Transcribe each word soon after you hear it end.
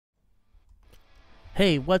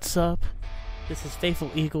Hey, what's up? This is Faithful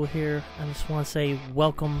Eagle here. I just want to say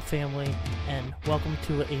welcome, family, and welcome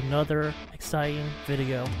to another exciting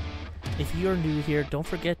video. If you are new here, don't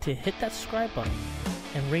forget to hit that subscribe button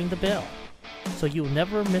and ring the bell so you'll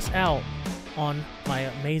never miss out on my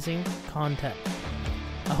amazing content.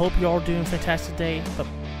 I hope you're all doing a fantastic day,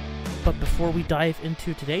 but before we dive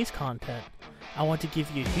into today's content, I want to give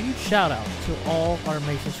you a huge shout out to all our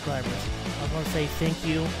amazing subscribers. I want to say thank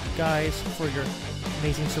you guys for your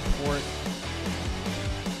amazing support.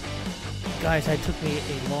 Guys, that took me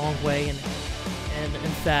a long way, and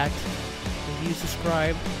in fact, when you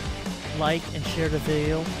subscribe, like, and share the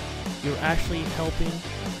video, you're actually helping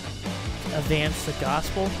advance the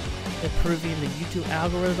gospel, improving the YouTube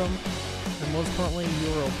algorithm, and most importantly,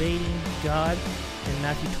 you're obeying God in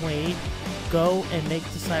Matthew 28. Go and make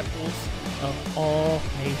disciples of all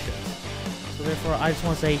nations. So therefore, I just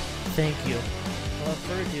want to say thank you. Without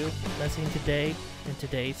further ado, let's see in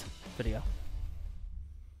today's video.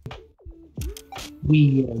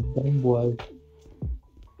 We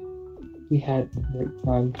had a great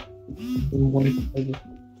time. And one thing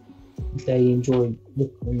they enjoyed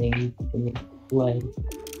listening to me play.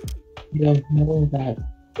 Knowing that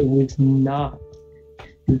it was not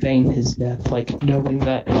in vain his death, like knowing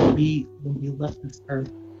that when he left this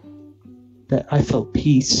earth, that I felt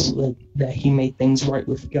peace, like that he made things right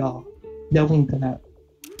with God, knowing that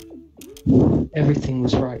everything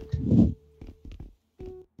was right.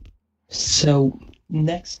 So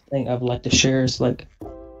next thing I would like to share is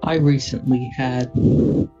I recently had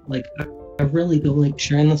I really don't like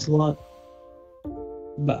sharing this a lot,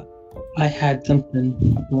 but I had something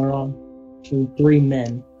going on to 3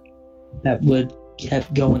 men that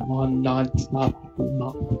kept going on non-stop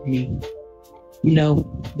about me.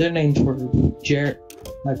 Their names were Jarrett,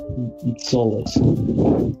 and Solis.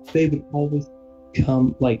 They would always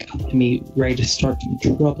come up to me ready to start some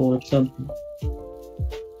trouble or something.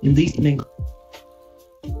 And these men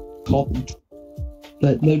called them,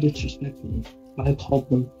 but no disrespect to them, I called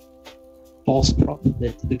them false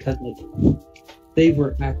prophets because they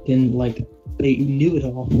were acting like they knew it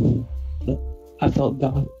all. But I felt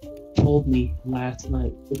God told me last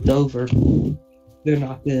night, it's over. They're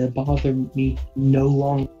not going to bother me no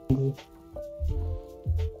longer.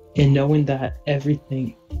 And knowing that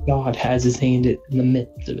everything, God has his hand in the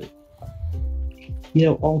midst of it.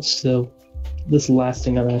 Also, this last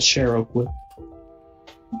thing I'm going to share real quick.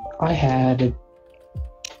 I had a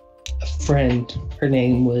friend, her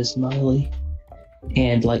name was Miley,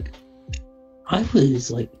 and I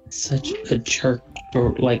was such a jerk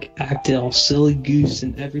for acted all silly goose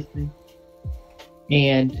and everything.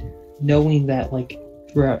 And knowing that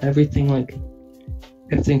throughout everything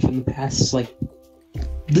from the past is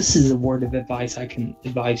this is a word of advice I can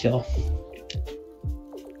advise y'all.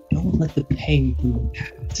 Don't let the pain from the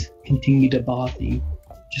past continue to bother you.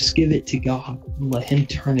 Just give it to God and let him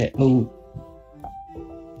turn it over.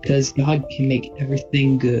 Because God can make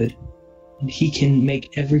everything good. And he can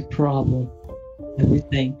make every problem,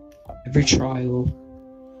 everything, every trial,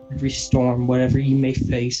 every storm, whatever you may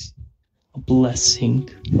face, a blessing.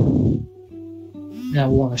 And I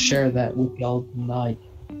want to share that with y'all tonight.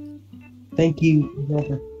 Thank you,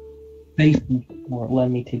 Brother Faithful, for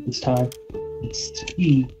letting me take this time to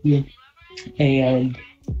speak. And,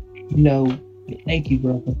 thank you,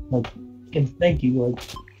 brother. And thank you,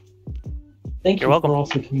 thank you welcome. for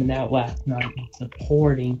also coming out last night and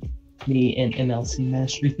supporting me in MLC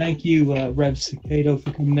ministry. Thank you, Rev Cicado,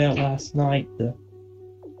 for coming out last night.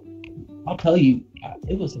 I'll tell you,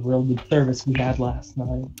 it was a real good service we had last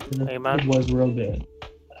night. Amen. It was real good.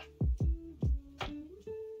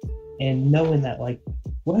 And knowing that,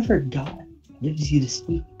 whatever God gives you to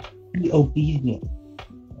speak, be obedient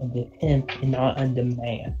unto him and not unto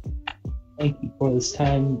man. Thank you for this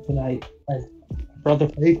time tonight, Brother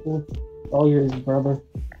Faithful. All yours, brother.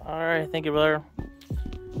 Alright, thank you, brother.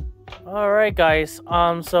 Alright, guys.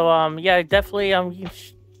 Yeah, definitely, you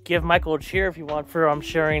give Michael a cheer if you want for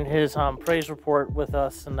sharing his praise report with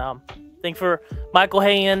us, and thanks for Michael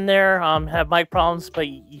hanging in there. Had mic problems, but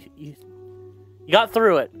you got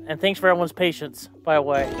through it, and thanks for everyone's patience, by the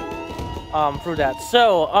way, through that.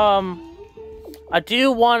 So I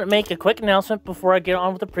do want to make a quick announcement before I get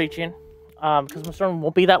on with the preaching, because my sermon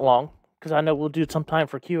won't be that long, because I know we'll do some time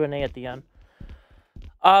for Q&A at the end.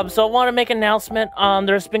 So I want to make an announcement.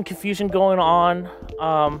 There's been confusion going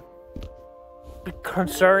on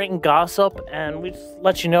concerning gossip, and we just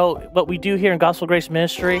let you know what we do here in Gospel Grace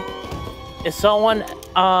Ministry. If someone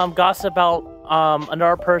gossips about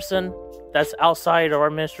another person that's outside of our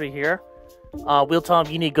ministry here, we'll tell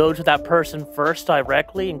them you need to go to that person first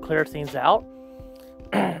directly and clear things out.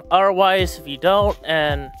 Otherwise, if you don't,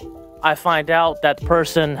 and I find out that the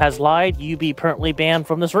person has lied, you be permanently banned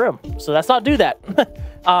from this room. So let's not do that.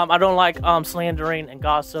 I don't like slandering and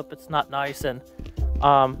gossip. It's not nice, and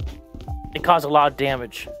it causes a lot of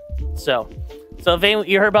damage. So if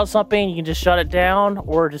you heard about something, you can just shut it down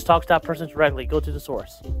or just talk to that person directly. Go to the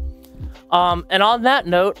source. And on that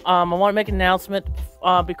note, I want to make an announcement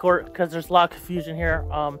because there's a lot of confusion here.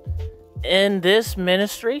 In this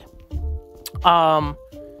ministry,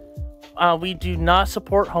 we do not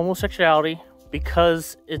support homosexuality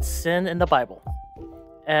because it's sin in the Bible,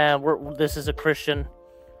 and this is a Christian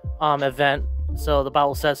event, so the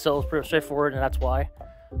Bible says so. It's pretty straightforward, and that's why.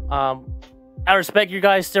 I respect you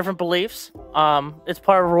guys' different beliefs. It's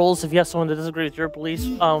part of the rules. If you have someone that disagrees with your beliefs,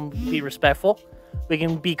 be respectful. We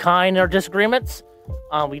can be kind in our disagreements.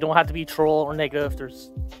 We don't have to be troll or negative.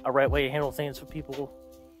 There's a right way to handle things for people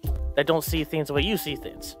that don't see things the way you see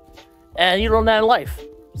things. And you learn that in life.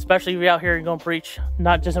 Especially if you're out here and going to preach,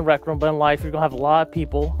 not just in Rec Room, but in life, you're going to have a lot of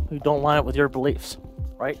people who don't line up with your beliefs,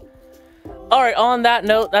 right? All right, on that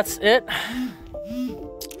note, that's it.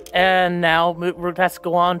 And now let's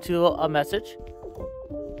go on to a message.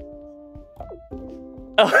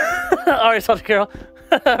 Oh, all right, Salty Carol.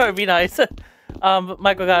 It'd be nice.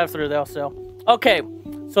 Michael got it through there, so. Okay,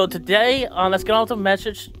 so today, let's get on with the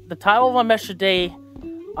message. The title of my message today is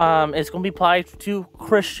going to be applied to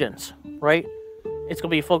Christians, right? It's going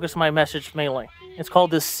to be focused on my message mainly. It's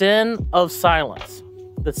called the sin of silence.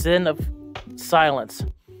 The sin of silence.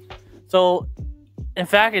 So, in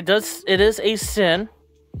fact, it is a sin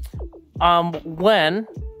when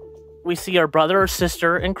we see our brother or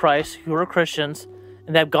sister in Christ who are Christians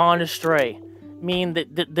and they've gone astray. Meaning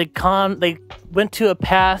that they went to a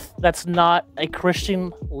path that's not a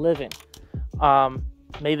Christian living.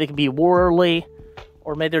 Maybe they can be worldly,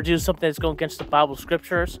 or maybe they're doing something that's going against the Bible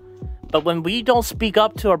scriptures. But when we don't speak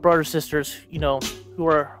up to our brothers and sisters, who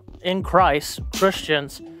are in Christ,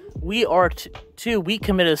 Christians, we are we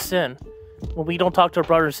commit a sin when we don't talk to our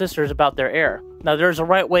brothers and sisters about their error. Now, there's a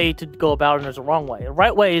right way to go about it, and there's a wrong way. The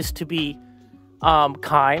right way is to be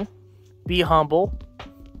kind, be humble,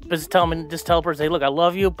 but just tell a person, hey, look, I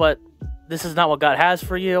love you, but this is not what God has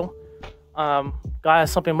for you. God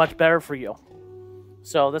has something much better for you.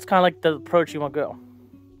 So that's kind of like the approach you want to go.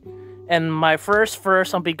 And my first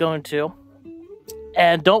verse I'll be going to,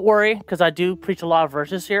 and don't worry, because I do preach a lot of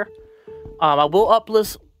verses here. I will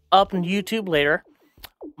uplist up on YouTube later.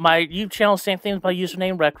 My YouTube channel, same thing as my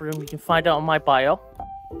username, Rec Room. You can find out on my bio.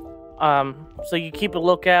 So you keep a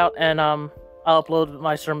lookout, and I'll upload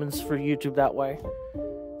my sermons for YouTube that way.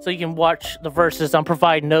 So you can watch the verses. I'll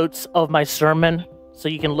provide notes of my sermon, so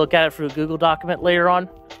you can look at it through a Google document later on,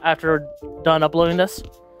 after done uploading this.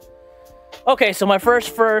 Okay, so my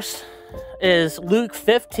first verse is Luke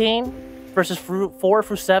 15, verses 4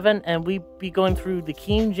 through 7, and we be going through the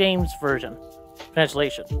King James Version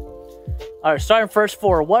translation. All right, starting verse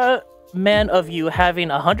 4. What man of you, having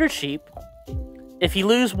 100 sheep, if he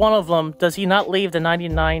lose one of them, does he not leave the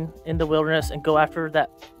 99 in the wilderness and go after that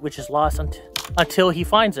which is lost until he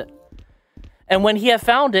finds it? And when he hath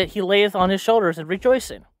found it, he layeth on his shoulders and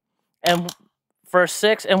rejoicing. And verse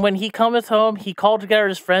 6, and when he cometh home, he called together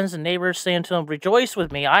his friends and neighbors, saying to them, rejoice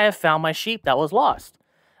with me, I have found my sheep that was lost.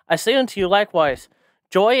 I say unto you likewise,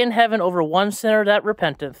 joy in heaven over one sinner that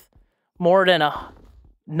repenteth, more than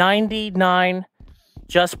 99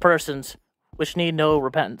 just persons which need no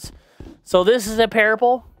repentance. So this is a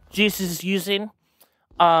parable Jesus is using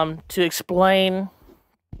to explain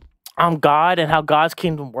God and how God's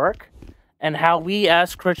kingdom work, and how we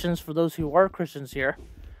as Christians, for those who are Christians here,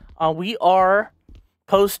 we are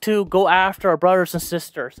supposed to go after our brothers and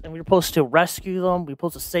sisters, and we're supposed to rescue them. We're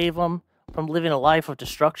supposed to save them from living a life of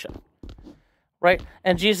destruction, right?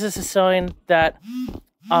 And Jesus is saying that,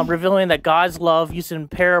 revealing that God's love, using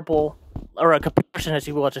parable or a comparison, as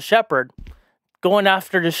you will, as a shepherd going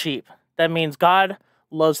after the sheep. That means God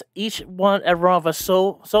loves every one of us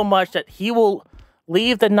so much that He will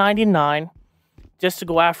leave the 99 just to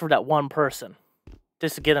go after that one person,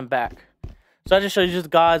 just to get him back. So I just show you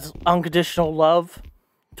just God's unconditional love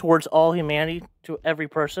towards all humanity, to every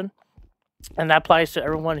person. And that applies to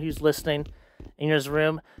everyone who's listening in this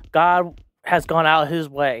room. God has gone out His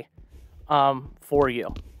way for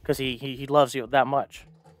you, because he loves you that much.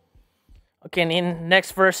 Okay, and in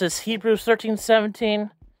next verse is Hebrews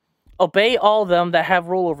 13:17. Obey all them that have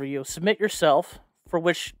rule over you. Submit yourself, for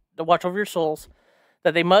which to watch over your souls,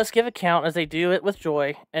 that they must give account as they do it with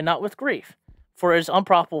joy and not with grief, for it is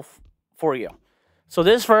unprofitable for you. So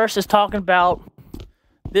this verse is talking about,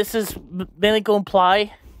 this is mainly going to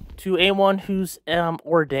apply to anyone who's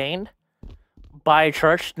ordained by a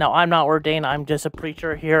church. Now, I'm not ordained. I'm just a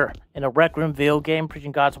preacher here in a Rec Room video game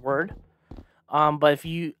preaching God's word. But if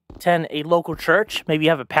you attend a local church, maybe you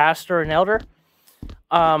have a pastor or an elder,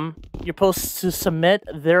 you're supposed to submit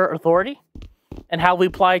their authority. And how we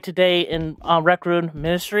apply today in Rec Room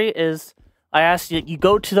ministry is, I ask you, you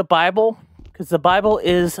go to the Bible, because the Bible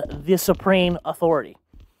is the supreme authority.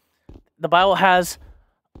 The Bible has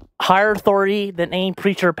higher authority than any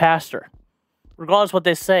preacher or pastor. Regardless of what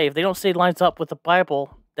they say, if they don't say it lines up with the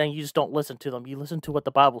Bible, then you just don't listen to them. You listen to what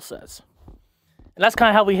the Bible says. And that's kind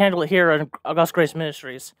of how we handle it here at God's Grace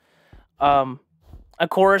Ministries. Of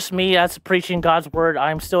course, me as preaching God's word,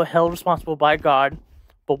 I'm still held responsible by God.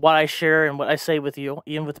 But what I share and what I say with you,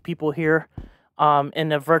 even with the people here in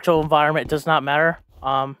the virtual environment, it does not matter.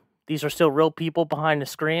 These are still real people behind the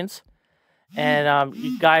screens. And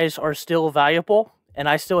you guys are still valuable. And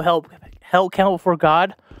I still held accountable for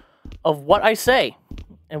God of what I say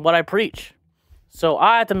and what I preach. So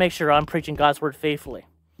I have to make sure I'm preaching God's word faithfully.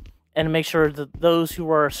 And make sure that those who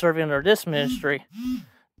are serving under this ministry,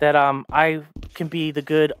 that I can be the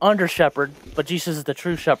good under shepherd, but Jesus is the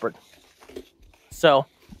true shepherd. So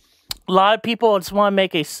a lot of people, I just want to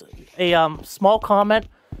make a small comment.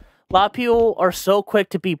 A lot of people are so quick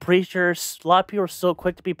to be preachers. A lot of people are so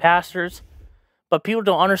quick to be pastors. But people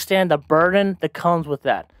don't understand the burden that comes with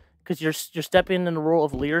that. Because you're stepping in the role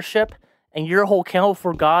of leadership. And you're whole accountable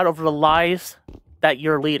for God over the lives that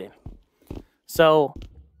you're leading. So,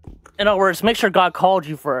 in other words, make sure God called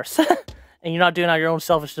you first. And you're not doing it out of your own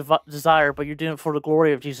selfish desire. But you're doing it for the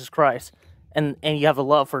glory of Jesus Christ. And you have a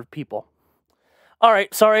love for people.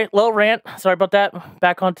 Alright, sorry, little rant. Sorry about that.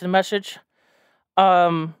 Back onto the message.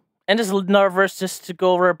 And this is another verse just to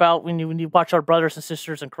go over about when you watch our brothers and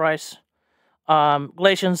sisters in Christ.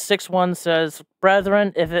 Galatians 6:1 says,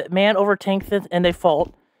 Brethren, if a man overtaketh in a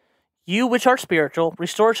fault, you which are spiritual,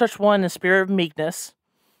 restore such one in spirit of meekness,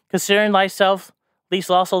 considering thyself, lest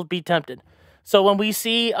also be tempted. So when we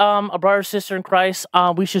see a brother or sister in Christ,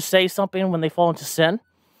 we should say something when they fall into sin.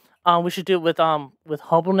 We should do it with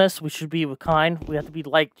humbleness. We should be kind. We have to be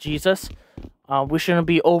like Jesus. We shouldn't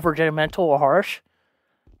be over judgmental or harsh.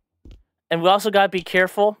 And we also got to be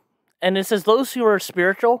careful. And it says those who are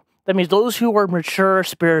spiritual, that means those who are mature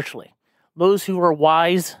spiritually. Those who are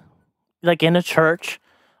wise, like in a church,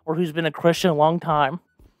 or who's been a Christian a long time.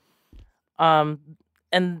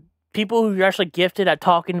 And people who are actually gifted at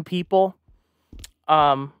talking to people,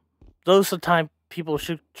 those are the time people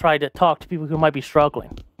should try to talk to people who might be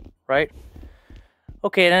struggling. Right?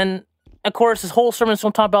 Okay, and then, of course, this whole sermon is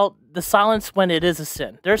going to talk about the silence when it is a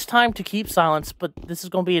sin. There's time to keep silence, but this is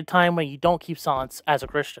going to be a time when you don't keep silence as a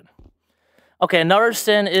Christian. Okay, another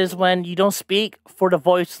sin is when you don't speak for the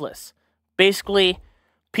voiceless. Basically,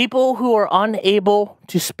 people who are unable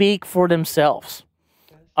to speak for themselves.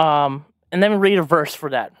 And then we read a verse for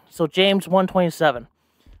that. So James 1:27.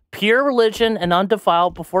 Pure religion and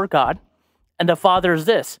undefiled before God, and the Father is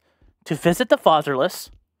this, to visit the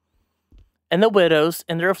fatherless, and the widows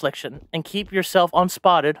in their affliction, and keep yourself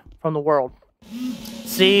unspotted from the world.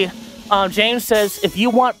 See, James says, if you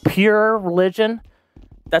want pure religion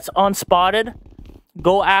that's unspotted,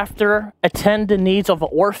 go after, attend the needs of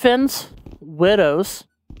orphans, widows,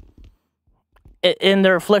 in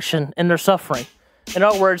their affliction, in their suffering. In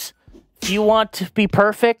other words, if you want to be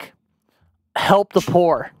perfect, help the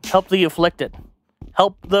poor, help the afflicted,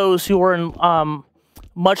 help those who are in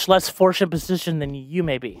much less fortunate position than you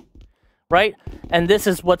may be. Right? And this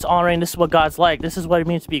is what's honoring, this is what God's like. This is what it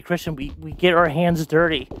means to be a Christian. We get our hands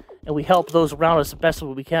dirty, and we help those around us the best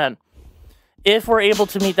way we can. If we're able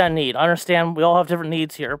to meet that need. I understand we all have different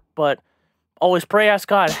needs here, but always pray, ask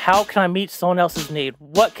God, how can I meet someone else's need?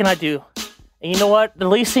 What can I do? And you know what? The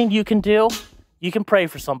least thing you can do, you can pray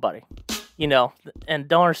for somebody. You know, and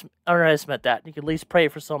don't underestimate that. You can at least pray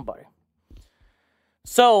for somebody.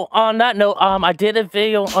 So, on that note, I did a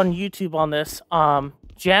video on YouTube on this.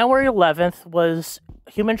 January 11th was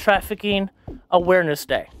Human Trafficking Awareness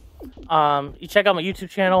Day. You check out my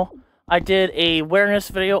YouTube channel. I did a awareness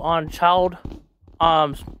video on child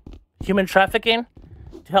human trafficking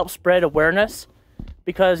to help spread awareness.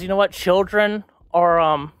 Because you know what? Children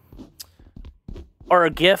are a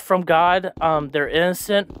gift from God. They're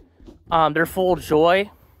innocent. They're full of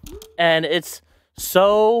joy. And it's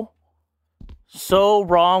so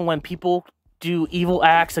wrong when people do evil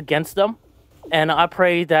acts against them. And I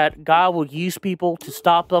pray that God will use people to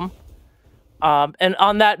stop them. And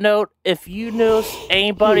on that note, if you know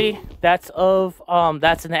anybody that's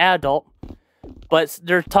an adult, but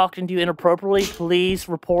they're talking to you inappropriately, please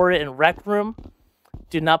report it in Rec Room.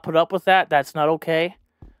 Do not put up with that. That's not okay.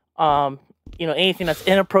 Anything that's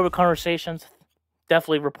inappropriate conversations,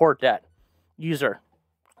 definitely report that. user.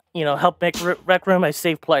 Help make Rec Room a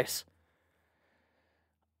safe place.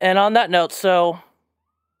 And on that note, so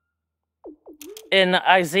in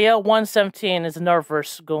Isaiah 1:17 is another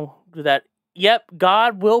verse going through that. Yep,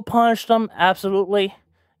 God will punish them, absolutely.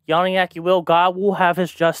 Yoniak, you will. God will have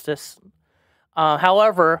his justice.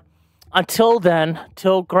 However, until then,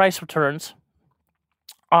 till Christ returns,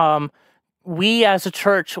 we as a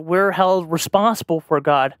church, we're held responsible for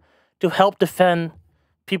God to help defend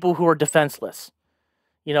people who are defenseless.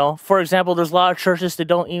 For example, there's a lot of churches that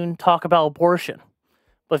don't even talk about abortion.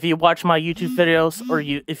 But if you watch my YouTube videos, or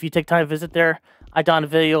if you take time to visit there, I done a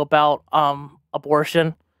video about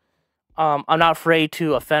abortion. I'm not afraid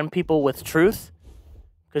to offend people with truth.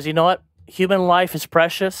 Because you know what? Human life is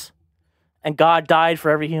precious. And God died for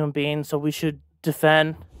every human being. So we should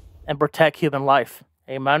defend and protect human life.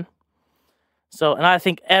 Amen. So, and I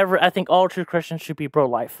think all true Christians should be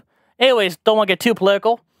pro-life. Anyways, don't want to get too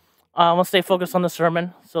political. I want to stay focused on the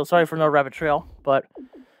sermon. So sorry for no rabbit trail. But,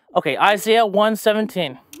 okay, Isaiah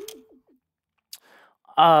 1:17.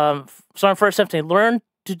 Starting verse 17. Learn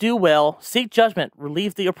to do well, seek judgment,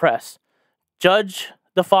 relieve the oppressed, judge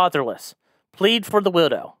the fatherless, plead for the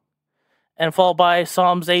widow. And followed by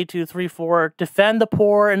Psalms 82:3-4. Defend the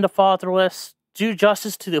poor and the fatherless, do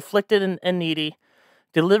justice to the afflicted and needy,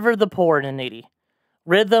 deliver the poor and the needy,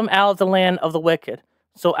 rid them out of the land of the wicked.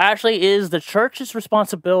 So actually it is the church's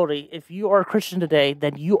responsibility. If you are a Christian today,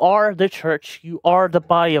 then you are the church. You are the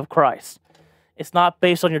body of Christ. It's not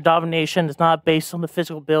based on your domination. It's not based on the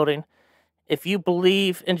physical building. If you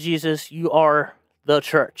believe in Jesus, you are the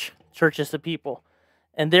church. Church is the people.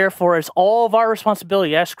 And therefore, it's all of our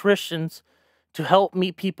responsibility as Christians to help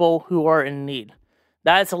meet people who are in need.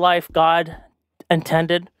 That is the life God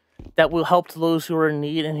intended, that will help those who are in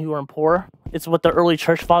need and who are poor. It's what the early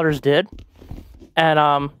church fathers did.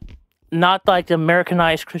 And not like the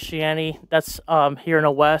Americanized Christianity that's here in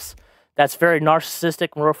the West, that's very narcissistic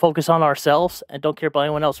and we're focused on ourselves and don't care about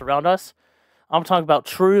anyone else around us. I'm talking about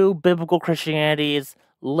true biblical Christianity is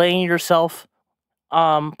laying yourself,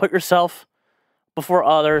 put yourself before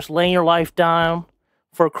others, laying your life down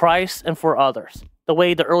for Christ and for others, the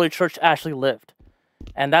way the early church actually lived.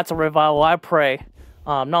 And that's a revival I pray,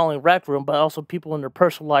 not only Rec Room, but also people in their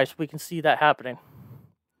personal lives, we can see that happening.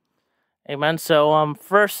 Amen. So,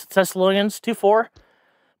 1 Thessalonians 2:4.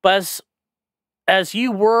 But as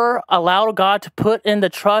you were allowed God to put in the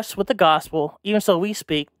trust with the gospel, even so we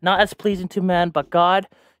speak, not as pleasing to men, but God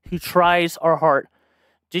who tries our heart.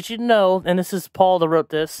 Did you know, and this is Paul that wrote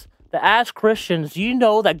this, that as Christians, do you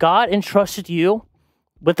know that God entrusted you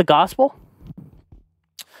with the gospel?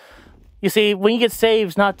 You see, when you get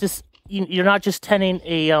saved, you're not just tending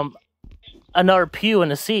another pew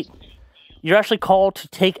in a seat. You're actually called to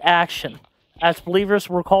take action. As believers,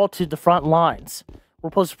 we're called to the front lines. We're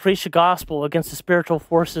supposed to preach the gospel against the spiritual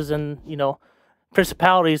forces and,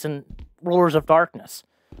 principalities and rulers of darkness.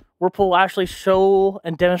 We're supposed to actually show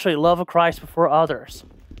and demonstrate love of Christ before others,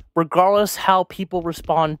 regardless how people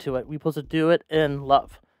respond to it. We're supposed to do it in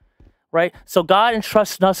love, right? So God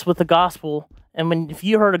entrusted us with the gospel, and if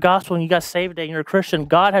you heard the gospel and you got saved and you're a Christian,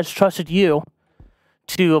 God has trusted you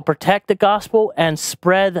to protect the gospel and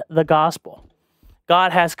spread the gospel.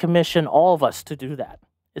 God has commissioned all of us to do that.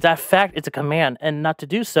 It's a fact, it's a command, and not to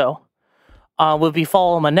do so would be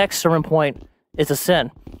following my next sermon point, is a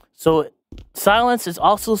sin. So silence is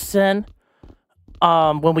also sin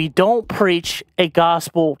when we don't preach a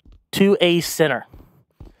gospel to a sinner.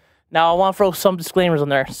 Now, I want to throw some disclaimers on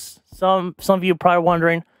there. Some of you are probably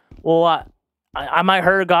wondering, well, I might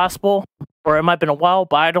heard a gospel, or it might have been a while,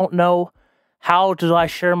 but I don't know how do I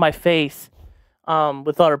share my faith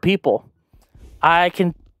with other people. I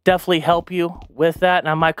can definitely help you with that, and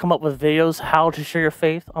I might come up with videos how to share your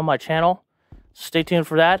faith on my channel. So stay tuned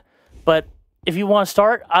for that. But if you want to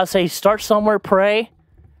start, I'll say start somewhere, pray.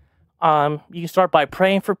 You can start by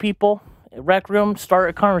praying for people. Rec Room, start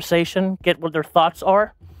a conversation, get what their thoughts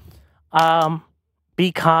are.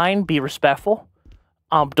 Be kind, be respectful.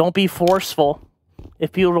 Don't be forceful.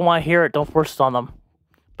 If people don't want to hear it, don't force it on them.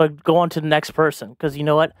 But go on to the next person, because you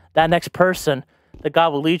know what? That next person that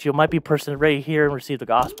God will lead you might be a person ready to hear and receive the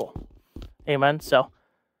gospel. Amen. So,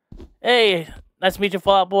 hey, nice to meet you,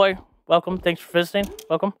 Fallout Boy. Welcome. Thanks for visiting.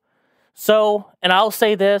 Welcome. So, and I'll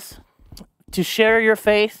say this, to share your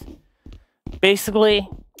faith, basically,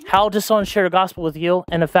 how does someone share the gospel with you?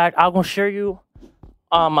 And in fact, I'm going to share you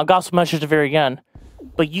a gospel message at the very end.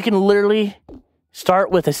 But you can literally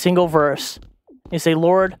start with a single verse. You say,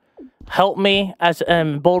 Lord, help me and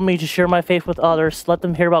embolden me to share my faith with others. Let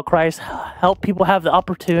them hear about Christ. Help people have the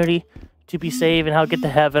opportunity to be saved and how to get to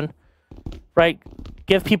heaven. Right?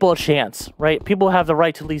 Give people a chance. Right? People have the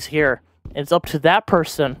right to at least hear. It's up to that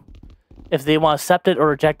person if they want to accept it or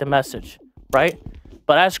reject the message, right?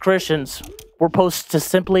 But as Christians, we're supposed to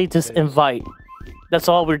simply just invite. That's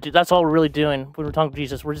all we're really doing when we're talking to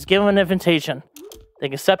Jesus. We're just giving an invitation. They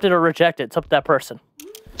can accept it or reject it. It's up to that person.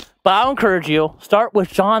 But I'll encourage you, start with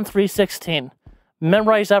John 3:16.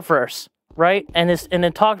 Memorize that verse, right? And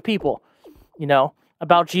then talk to people,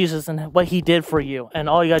 about Jesus and what he did for you. And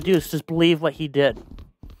all you gotta do is just believe what he did.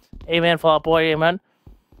 Amen, Fall Out Boy, amen.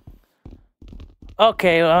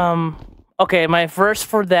 Okay, my verse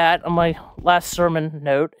for that on my last sermon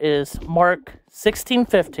note is Mark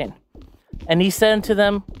 16:15. And he said unto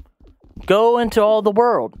them, go into all the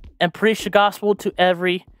world and preach the gospel to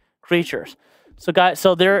every creature. So guys,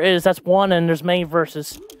 that's one, and there's many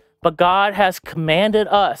verses. But God has commanded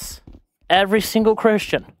us, every single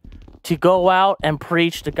Christian, to go out and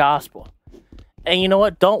preach the gospel. And you know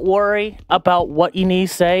what? Don't worry about what you need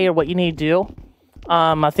to say or what you need to do.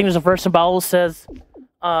 I think there's a verse in the Bible that says,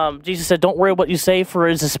 Jesus said, don't worry what you say, for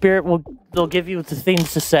as the Spirit they'll give you the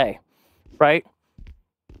things to say, right?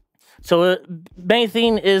 So the main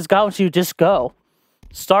thing is God wants you to just go.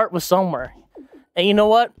 Start with somewhere. And you know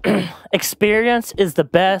what? Experience is the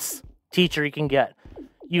best teacher you can get.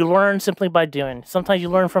 You learn simply by doing. Sometimes you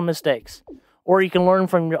learn from mistakes. Or you can learn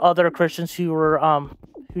from your other Christians who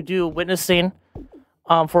do witnessing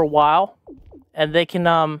for a while. And they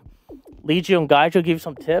can lead you and guide you, give you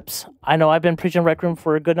some tips. I know I've been preaching Rec Room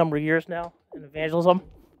for a good number of years now in evangelism.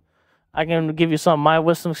 I can give you some of my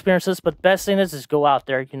wisdom experiences, but the best thing is go out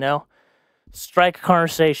there, Strike a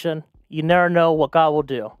conversation. You never know what God will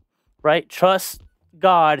do, right? Trust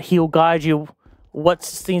God. He will guide you what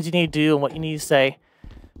things you need to do and what you need to say.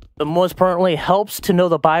 But most importantly, it helps to know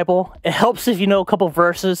the Bible. It helps if you know a couple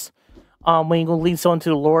verses when you go lead someone to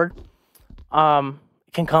the Lord. It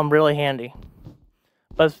can come really handy.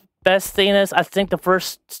 But best thing is, I think the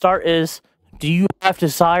first start is, do you have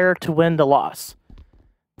desire to win the loss?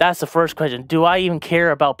 That's the first question. Do I even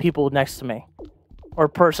care about people next to me? Or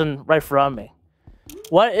person right in front of me?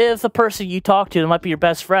 What if the person you talk to might be your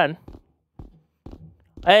best friend?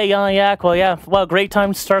 Hey, young yak, well, great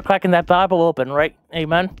time to start cracking that Bible open, right?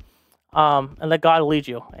 Amen. And let God lead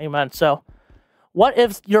you. Amen. So, what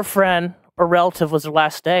if your friend or relative was their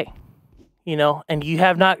last day? And you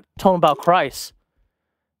have not told them about Christ?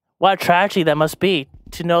 What a tragedy that must be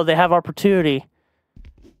to know they have opportunity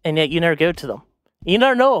and yet you never give it to them. You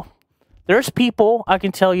never know. There's people, I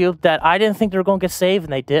can tell you, that I didn't think they were going to get saved,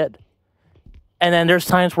 and they did. And then there's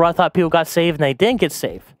times where I thought people got saved, and they didn't get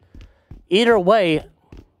saved. Either way,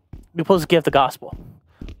 we're supposed to give the gospel.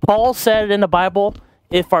 Paul said in the Bible,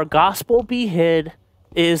 if our gospel be hid,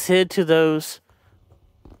 it is hid to those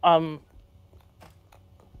who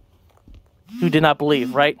did not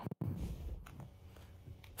believe, right?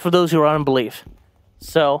 For those who are unbelief.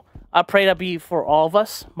 So, I pray that be for all of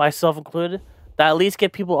us, myself included, that at least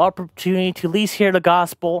give people opportunity to at least hear the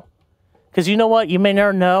gospel. Because you know what? You may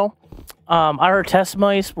never know. I heard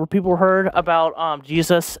testimonies where people heard about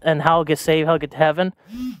Jesus and how to get saved, how to get to heaven.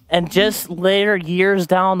 And just later, years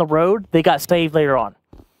down the road, they got saved later on.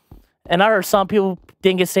 And I heard some people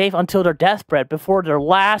didn't get saved until their deathbed. Before their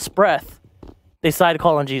last breath, they decided to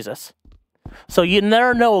call on Jesus. So you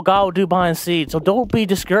never know what God will do behind the scenes. So don't be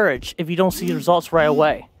discouraged if you don't see the results right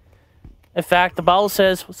away. In fact, the Bible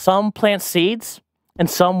says some plant seeds and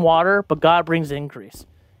some water, but God brings the increase.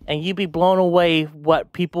 And you'll be blown away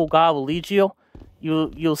what people God will lead you.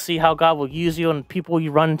 You'll see how God will use you and people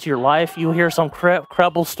you run into your life. You'll hear some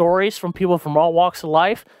credible stories from people from all walks of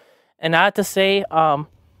life. And I have to say,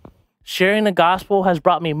 sharing the gospel has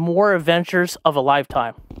brought me more adventures of a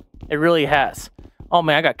lifetime. It really has. Oh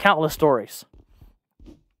man, I got countless stories.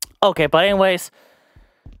 Okay, but anyways,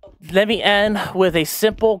 let me end with a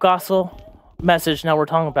simple gospel message. Now we're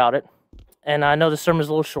talking about it. And I know the sermon is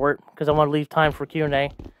a little short because I want to leave time for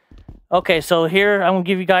Q&A. Okay, so here I'm going to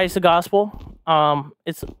give you guys the gospel.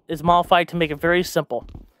 It's modified to make it very simple.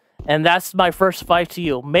 And that's my first advice to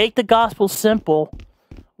you. Make the gospel simple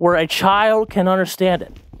where a child can understand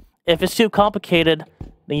it. If it's too complicated,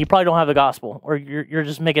 then you probably don't have the gospel, or you're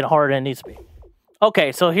just making it harder than it needs to be.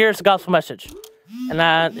 Okay, so here's the gospel message.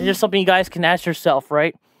 And here's something you guys can ask yourself,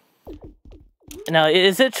 right? Now,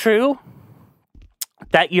 is it true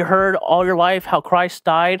that you heard all your life how Christ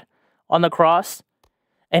died on the cross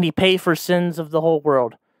and he paid for sins of the whole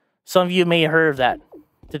world? Some of you may have heard of that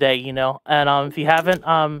today, And if you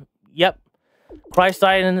haven't, yep, Christ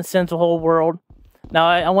died in the sins of the whole world. Now,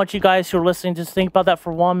 I want you guys who are listening to just think about that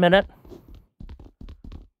for 1 minute.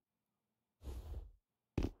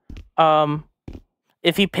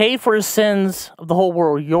 If he paid for his sins of the whole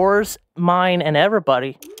world, yours, mine, and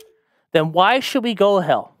everybody, then why should we go to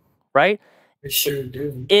hell? right? I sure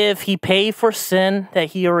do. If he paid for sin that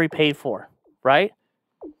he already paid for, right?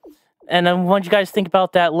 And I want you guys to think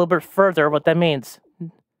about that a little bit further, what that means,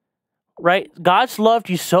 right? God's loved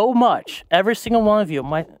you so much, every single one of you.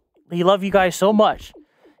 He loved you guys so much.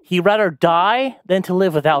 He'd rather die than to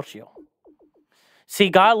live without you. See,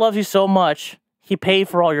 God loves you so much, he paid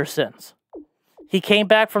for all your sins. He came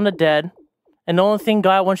back from the dead, and the only thing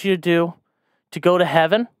God wants you to do to go to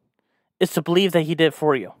heaven is to believe that he did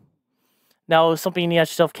for you. Now, something you need to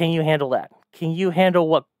ask yourself, can you handle that? Can you handle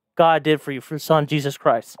what God did for you, for his son, Jesus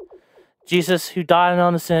Christ? Jesus, who died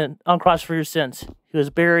on the cross for your sins. He was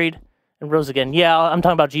buried and rose again. Yeah, I'm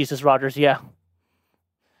talking about Jesus, Rogers, yeah.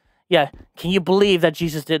 Yeah, can you believe that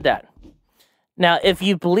Jesus did that? Now, if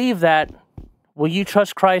you believe that, will you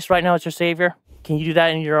trust Christ right now as your Savior? Can you do that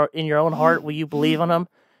in your own heart? Will you believe on him?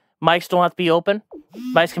 Mics don't have to be open.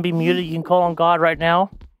 Mics can be muted. You can call on God right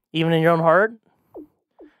now, even in your own heart.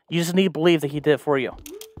 You just need to believe that he did it for you.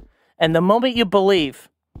 And the moment you believe,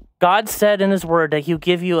 God said in his word that he'll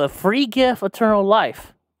give you a free gift, eternal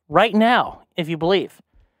life, right now, if you believe.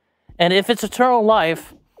 And if it's eternal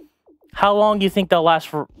life, how long do you think that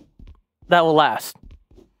will last?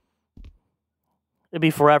 It'll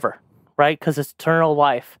be forever, right? Because it's eternal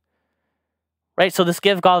life. Right? So this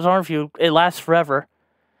gift God's arm for you, it lasts forever.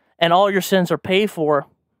 And all your sins are paid for.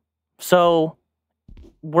 So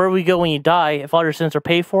where we go when you die, if all your sins are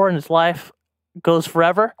paid for and this life goes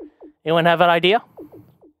forever? Anyone have an idea?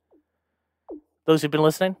 Those who've been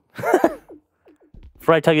listening?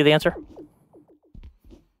 Before I tell you the answer?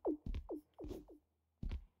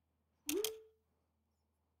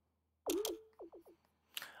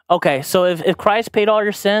 Okay, so if Christ paid all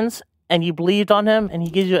your sins and you believed on him and he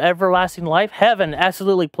gives you everlasting life, heaven,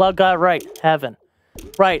 absolutely, plug God right, heaven.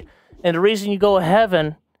 Right, and the reason you go to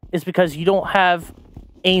heaven is because you don't have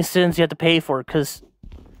any sins you have to pay for, because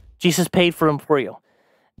Jesus paid for them for you.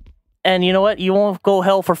 And you know what? You won't go to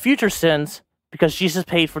hell for future sins because Jesus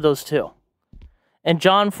paid for those too. And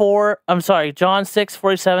John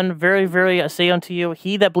 6:47, very, very I say unto you,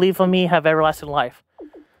 he that believeth on me have everlasting life.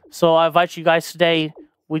 So I invite you guys today,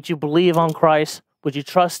 would you believe on Christ? Would you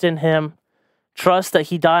trust in him? Trust that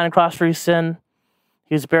he died on the cross for your sin.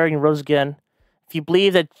 He was buried and rose again. If you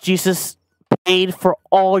believe that Jesus paid for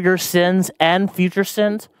all your sins and future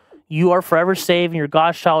sins, you are forever saved and you're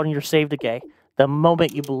God's child and you're saved again. The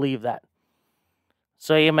moment you believe that.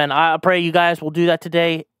 So amen. I pray you guys will do that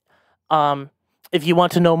today. If you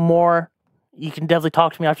want to know more, you can definitely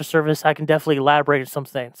talk to me after service. I can definitely elaborate on some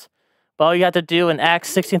things. But all you have to do in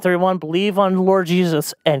Acts 16:31, believe on the Lord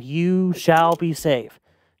Jesus and you shall be saved.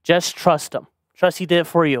 Just trust him. Trust he did it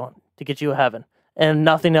for you to get you to heaven. And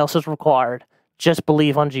nothing else is required. Just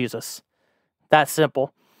believe on Jesus. That's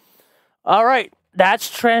simple. All right. That's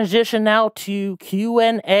transition now to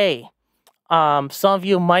Q&A. Some of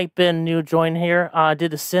you might have been new join here.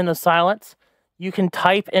 Did the sin of silence. You can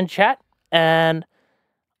type in chat. And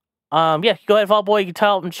yeah, go ahead, Fall Boy. You can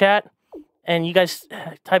type in chat. And you guys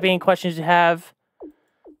type any questions you have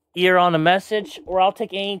either on the message, or I'll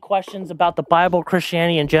take any questions about the Bible,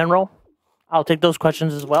 Christianity in general. I'll take those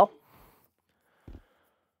questions as well.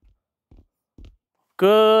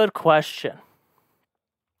 Good question.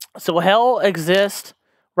 So hell exists,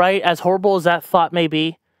 right? As horrible as that thought may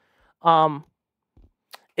be,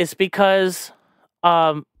 it's because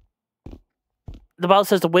the Bible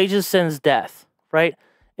says the wages of sin is death, right?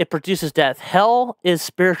 It produces death. Hell is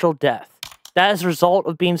spiritual death. That is a result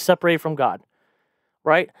of being separated from God,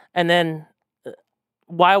 right? And then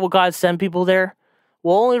why will God send people there?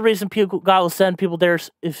 Well, only reason God will send people there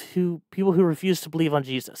is people who refuse to believe on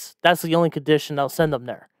Jesus. That's the only condition that'll send them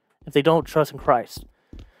there, if they don't trust in Christ.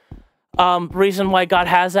 Reason why God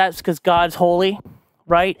has that is because God's holy,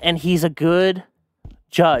 right? And he's a good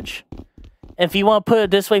judge. If you want to put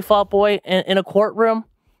it this way, Fault Boy, in a courtroom,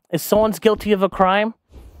 if someone's guilty of a crime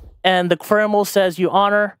and the criminal says, Your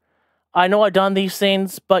Honor, I know I've done these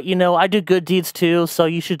things, but, I do good deeds too, so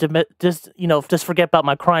you should just forget about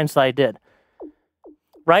my crimes that I did.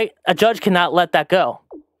 Right? A judge cannot let that go.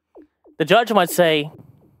 The judge might say,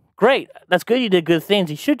 great, that's good you did good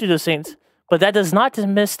things, you should do those things, but that does not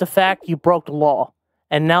dismiss the fact you broke the law,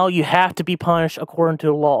 and now you have to be punished according to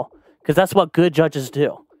the law, because that's what good judges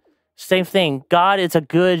do. Same thing, God is a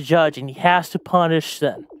good judge, and he has to punish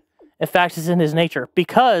sin. In fact, it's in his nature,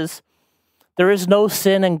 because there is no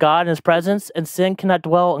sin in God in his presence, and sin cannot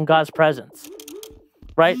dwell in God's presence.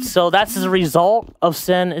 Right? So that's the result of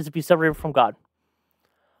sin, is to be separated from God.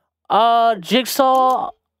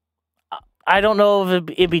 Jigsaw, I don't know if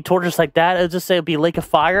it'd be torturous like that. I'd just say it'd be a lake of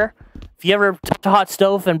fire. If you ever touch a hot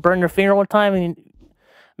stove and burn your finger one time,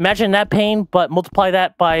 Imagine that pain, but multiply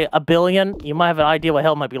that by 1 billion. You might have an idea what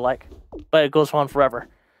hell might be like. But it goes on forever.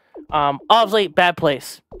 Obviously, bad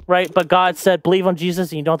place, right? But God said, believe on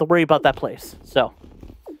Jesus, and you don't have to worry about that place. So,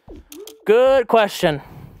 good question.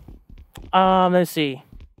 Let's see.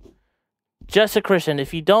 Just a Christian.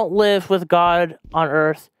 If you don't live with God on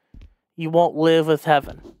earth, you won't live with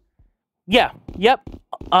heaven. Yeah. Yep.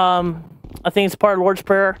 I think it's part of the Lord's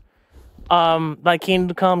Prayer. Thy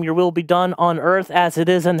kingdom come, your will be done on earth as it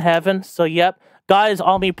is in heaven. So, yep. God is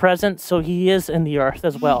omnipresent, so he is in the earth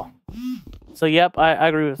as well. So, yep, I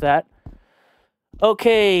agree with that.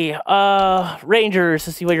 Okay, Rangers,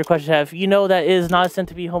 let's see what your questions have. You know that it is not sent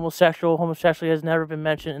to be homosexual. Homosexuality has never been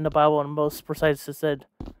mentioned in the Bible, and most precise have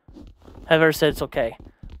ever said it's okay.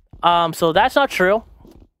 So that's not true.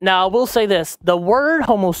 Now, I will say this. The word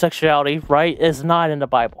homosexuality, right, is not in the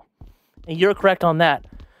Bible. And you're correct on that.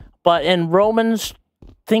 But in Romans,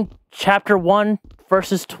 I think, chapter 1,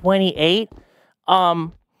 verses 28,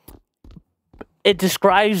 it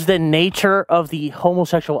describes the nature of the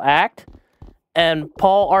homosexual act. And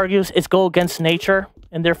Paul argues it's go against nature,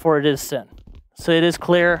 and therefore it is sin. So it is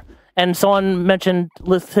clear. And someone mentioned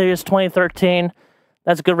Leviticus 20:13.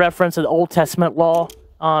 That's a good reference to the Old Testament law.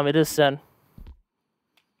 It is sin.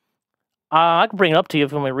 I can bring it up to you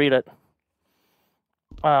if you want me to read it.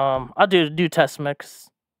 I'll do the New Testament.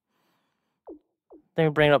 Let me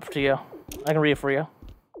bring it up to you. I can read it for you.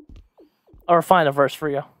 Or find a verse for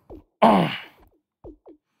you.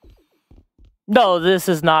 No, this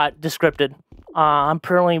is not descripted.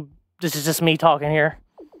 This is just me talking here.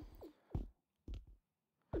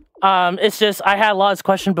 It's just, I had a lot of this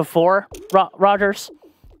question before, Rogers.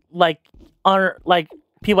 Like,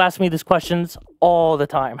 people ask me these questions all the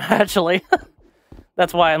time, actually.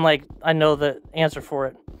 That's why I'm like, I know the answer for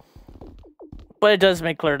it. But it does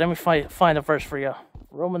make clear. Let me find a verse for you.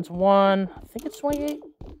 Romans 1, I think it's 28.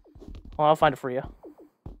 Well, I'll find it for you.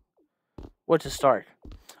 Where to start?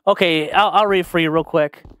 Okay, I'll read it for you real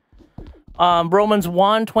quick. Romans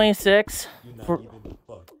 1:26.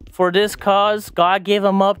 For this cause, God gave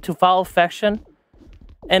him up to foul affection.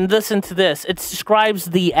 And listen to this. It describes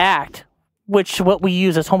the act, which what we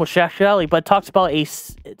use as homosexuality, but it talks about a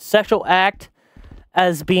sexual act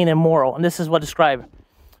as being immoral. And this is what described.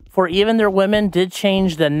 For even their women did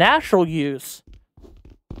change the natural use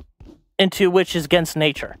into which is against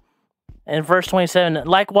nature. And verse 27,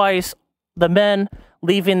 likewise, the men,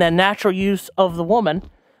 leaving the natural use of the woman,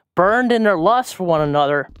 burned in their lust for one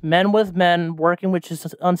another, men with men, working which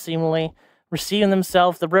is unseemly, receiving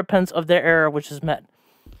themselves the repentance of their error which is met.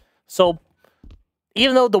 So,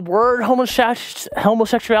 even though the word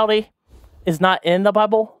homosexuality is not in the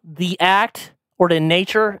Bible, the act or the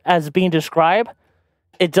nature as being described,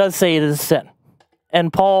 it does say it is sin. And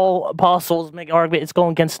apostles make an argument it's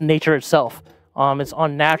going against nature itself. It's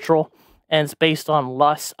unnatural, and it's based on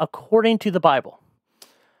lust according to the Bible.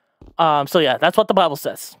 So yeah, that's what the Bible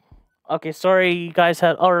says. Okay, sorry you guys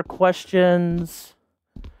had other questions.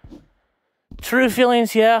 True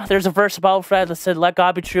feelings, yeah. There's a verse about that that said, let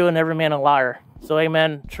God be true and every man a liar. So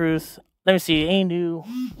amen, truth. Let me see, any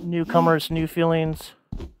newcomers, new feelings?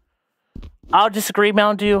 I'll disagree,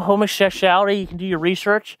 Mountain Dew. Homosexuality, you can do your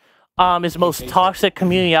research. Is the most toxic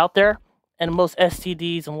community out there. And most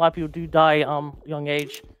STDs, and a lot of people do die young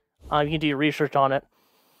age. You can do your research on it.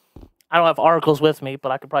 I don't have articles with me,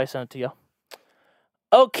 but I could probably send it to you.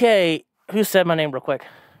 Okay, who said my name real quick?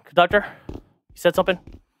 Conductor? You said something?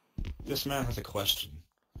 This man has a question.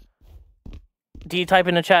 Do you type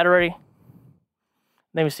in the chat already?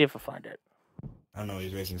 Let me see if I find it. I don't know,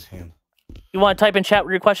 he's raising his hand. You want to type in chat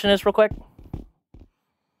what your question is real quick?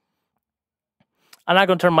 I'm not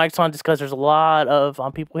going to turn mics on just because there's a lot of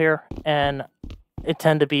people here, and it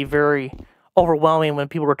tend to be very overwhelming when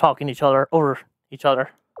people are talking to each other over each other.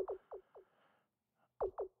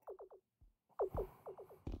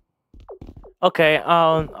 Okay,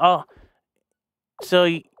 so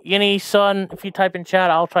Yinny son, if you type in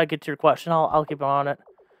chat, I'll try to get to your question. I'll keep on it.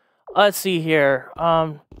 Let's see here.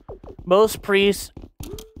 Most priests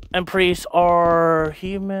are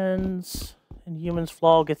humans, and humans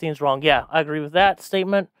flaw, get things wrong. Yeah, I agree with that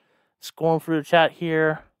statement. Just going through the chat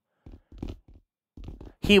here.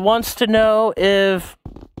 He wants to know if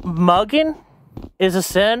mugging is a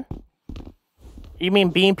sin. You mean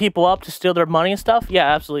beating people up to steal their money and stuff? Yeah,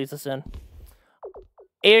 absolutely, it's a sin.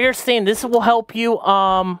 You're saying this will help you,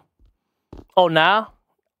 oh, nah?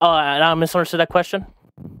 I misunderstood that question.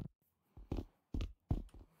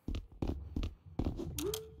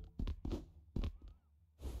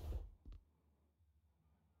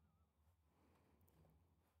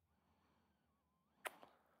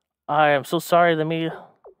 I am so sorry, let me...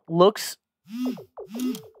 Looks...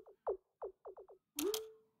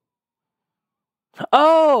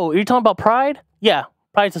 Oh, you're talking about pride? Yeah,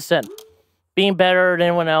 pride's a sin. Being better than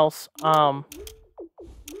anyone else.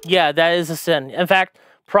 Yeah, that is a sin. In fact,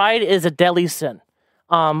 pride is a deadly sin.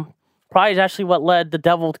 Pride is actually what led the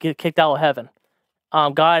devil to get kicked out of heaven.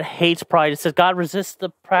 God hates pride. It says God resists the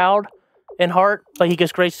proud in heart, but he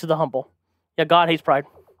gives grace to the humble. Yeah, God hates pride.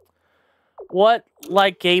 What,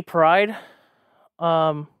 like gay pride?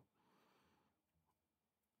 Yeah,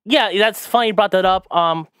 that's funny you brought that up.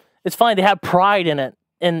 It's funny they have pride in it,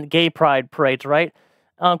 in gay pride parades, right?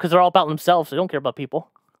 Because they're all about themselves. They don't care about people.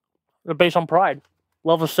 They're based on pride.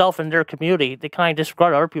 Love of self and their community. They kind of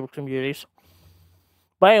disregard other people's communities.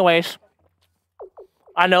 But anyways,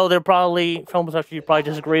 I know they're probably, homosexual, you probably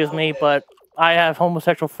disagree with me, but I have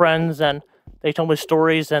homosexual friends and they told me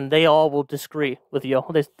stories and they all will disagree with you.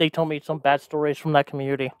 They told me some bad stories from that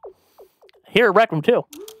community. Here at Rec Room too.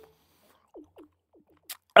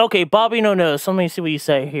 Okay, Bobby No Nose. Let me see what you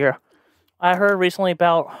say here. I heard recently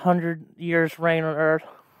about 100 years reign on Earth.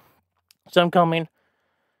 So I'm coming.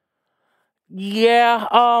 Yeah,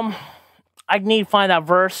 I need to find that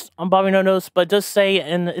verse on Bobby No Nose, but just say,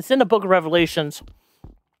 and it's in the Book of Revelations.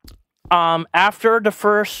 After the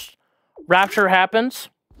first rapture happens,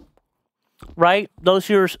 right? Those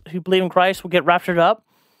who believe in Christ will get raptured up,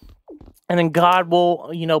 and then God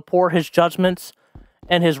will, pour His judgments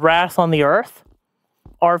and His wrath on the earth,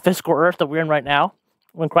 our physical earth that we're in right now,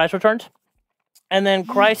 when Christ returns. And then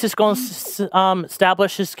Christ is going to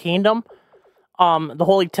establish His kingdom, the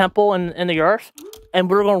holy temple in the earth, and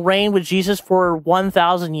we're going to reign with Jesus for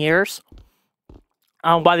 1,000 years,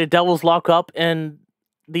 while the devils lock up in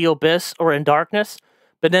the abyss or in darkness.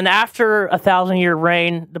 But then after 1,000-year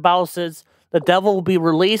reign, the Bible says the devil will be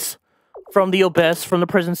released from the abyss, from the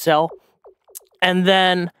prison cell, and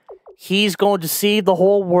then he's going to see the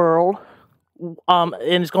whole world, and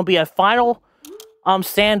it's going to be a final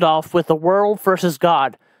standoff with the world versus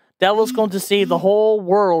God. Devil's going to see the whole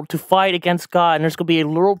world to fight against God, and there's going to be a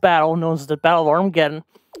little battle known as the Battle of Armageddon,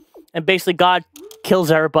 and basically God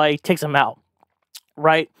kills everybody, takes them out,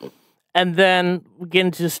 right? And then we get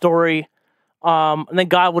into the story, and then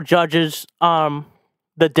God will judge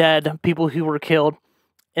the dead, people who were killed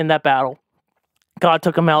in that battle. God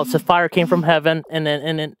took them out, so fire came from heaven, and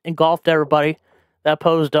then engulfed everybody that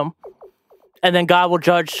opposed him. And then God will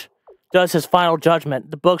does His final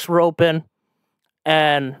judgment. The books were open,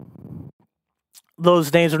 and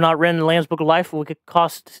those names are not written in the Lamb's Book of Life, will get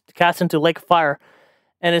cast into a lake of fire.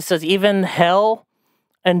 And it says even hell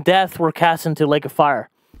and death were cast into a lake of fire.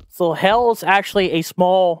 So hell is actually a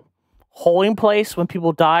small holding place when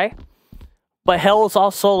people die, but hell is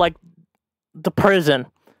also like the prison.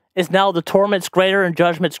 It's now the torment's greater and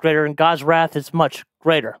judgment's greater, and God's wrath is much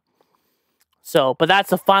greater. So, but that's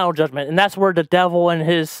the final judgment, and that's where the devil and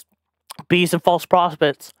his beasts and false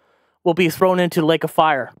prophets will be thrown into the lake of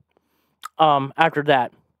fire after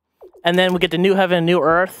that. And then we get the new heaven and new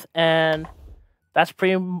earth, and that's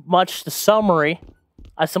pretty much the summary.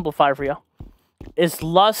 I simplified for you. Is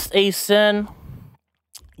lust a sin?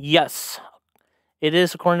 Yes, it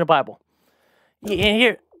is according to the Bible. And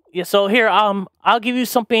here, I'll give you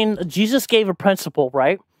something. Jesus gave a principle,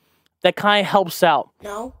 right, that kind of helps out.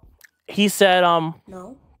 No. He said,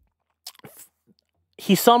 No.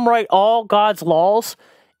 He summarized all God's laws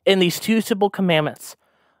in these two simple commandments.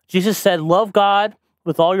 Jesus said, love God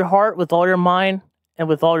with all your heart, with all your mind, and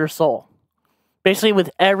with all your soul. Basically, with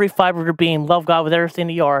every fiber of your being, love God with everything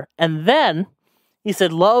that you are. And then He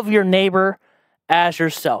said, love your neighbor as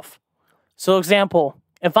yourself. So, example,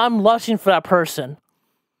 if I'm lusting for that person,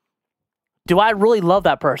 do I really love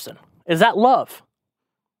that person? Is that love?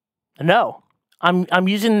 No. I'm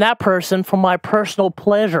using that person for my personal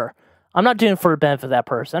pleasure. I'm not doing it for the benefit of that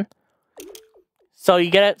person. So you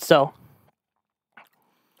get it? So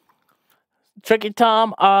Tricky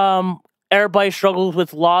Tom, everybody struggles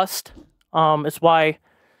with lust. It's why,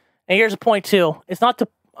 and here's the point too. It's not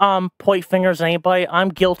to point fingers at anybody. I'm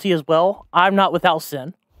guilty as well. I'm not without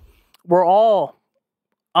sin. We're all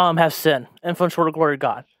have sin and fall short of the glory of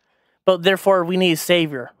God. But therefore we need a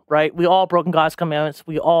savior, right? We all broken God's commandments.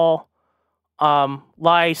 We all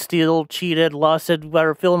lied, steal, cheated, lusted,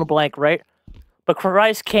 whatever, fill in the blank, right? But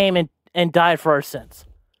Christ came and died for our sins,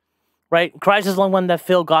 right? Christ is the only one that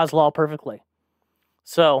filled God's law perfectly.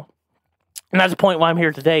 So, and that's the point why I'm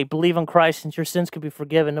here today. Believe in Christ and your sins can be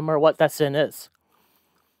forgiven no matter what that sin is.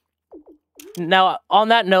 Now, on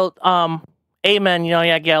that note, amen,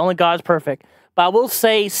 only God's perfect. But I will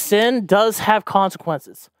say sin does have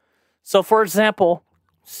consequences. So, for example,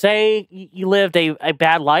 say you lived a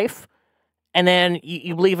bad life, and then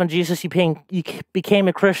you believe in Jesus, you became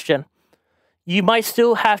a Christian. You might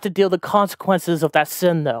still have to deal with the consequences of that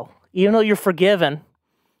sin, though. even though you're forgiven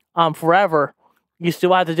forever, you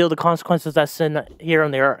still have to deal with the consequences of that sin here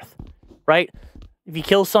on the earth, right? If you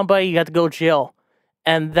kill somebody, you have to go to jail.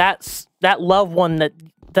 And that loved one,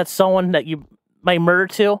 that's someone that you may murder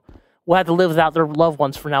to, will have to live without their loved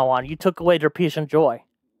ones from now on. You took away their peace and joy.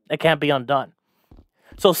 It can't be undone.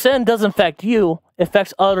 So sin doesn't affect you, it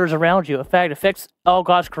affects others around you. In fact, it affects all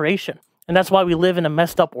God's creation. And that's why we live in a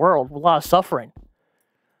messed up world with a lot of suffering.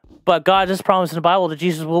 But God has promised in the Bible that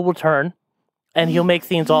Jesus will return, and he'll make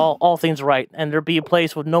things all things right. And there'll be a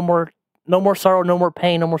place with no more sorrow, no more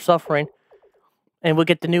pain, no more suffering. And we'll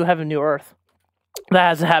get the new heaven, new earth. That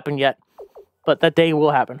hasn't happened yet, but that day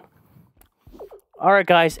will happen. All right,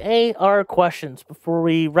 guys, any other questions before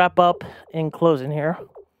we wrap up in closing here?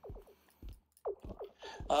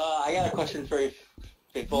 I got a question for you,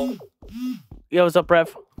 people. Yo, what's up,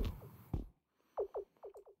 Rev?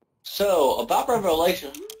 So, about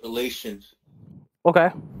relations. Okay.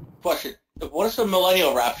 Question. What is the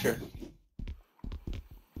millennial rapture?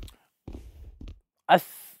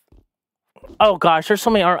 Oh, gosh, there's so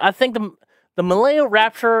many. I think the millennial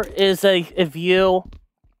rapture is a view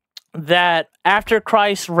that after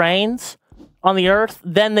Christ reigns on the earth,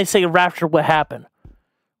 then they say a rapture will happen,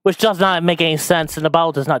 which does not make any sense, and the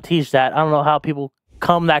Bible does not teach that. I don't know how people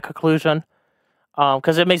come to that conclusion,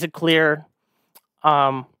 because it makes it clear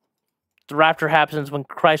the rapture happens when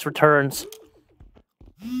Christ returns.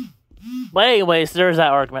 But anyways, there's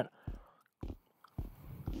that argument.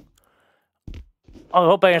 I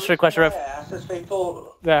hope I answered your question, Rev.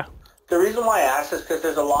 Yeah. The reason why I asked is because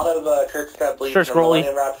there's a lot of churches that believe Church in the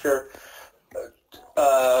millennial rapture,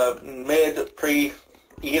 mid, pre,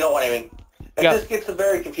 you know what I mean. It just gets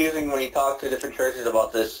very confusing when you talk to different churches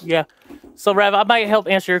about this. Yeah. So, Rev, I might help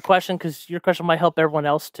answer your question because your question might help everyone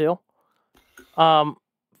else too.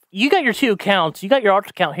 You got your 2 accounts. You got your altar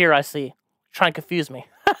account here, I see. Trying to confuse me.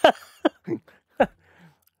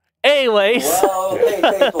 Anyways. Well, okay,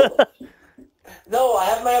 faithful. No, I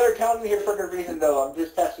have my other account in here for a good reason, though. I'm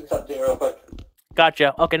just testing something real quick.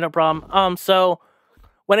 Gotcha. Okay, no problem. So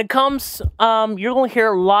when it comes, you're going to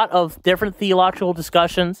hear a lot of different theological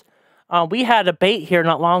discussions. We had a debate here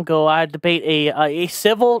not long ago. I had a debate, a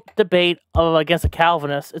civil debate against a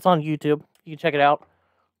Calvinist. It's on YouTube. You can check it out.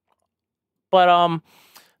 But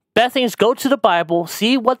best thing is go to the Bible,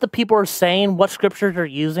 see what the people are saying, what scriptures they're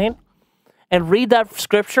using, and read that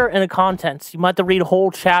scripture and the contents. You might have to read a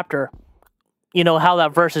whole chapter. You know, how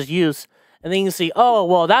that verse is used. And then you can see, oh,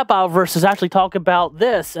 well, that Bible verse is actually talking about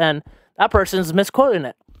this, and that person's misquoting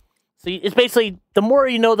it. So it's basically, the more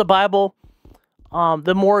you know the Bible,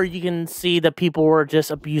 the more you can see that people were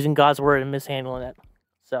just abusing God's word and mishandling it.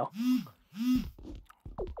 So,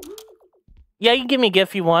 yeah, you can give me a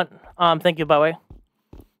gift if you want. Thank you, by the way.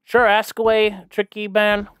 Sure, ask away, Tricky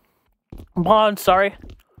Man. Bond, sorry.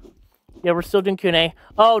 Yeah, we're still doing Q&A.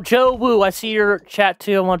 Oh, Joe Woo, I see your chat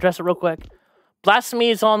too. I want to address it real quick. Blasphemy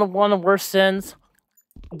is one of the worst sins.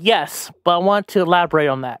 Yes, but I want to elaborate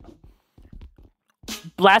on that.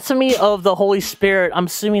 Blasphemy of the Holy Spirit, I'm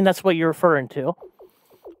assuming that's what you're referring to.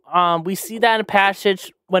 We see that in a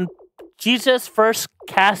passage when Jesus first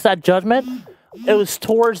cast that judgment. It was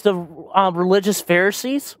towards the religious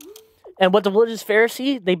Pharisees. And what the religious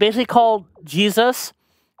Pharisees, they basically called Jesus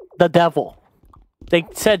the devil. They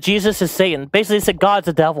said Jesus is Satan. Basically, they said God's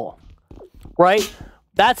the devil. Right?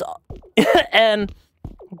 That's and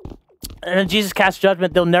Jesus cast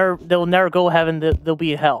judgment. They'll never go to heaven. They'll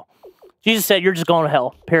be in hell. Jesus said, "You're just going to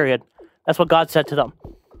hell." Period. That's what God said to them.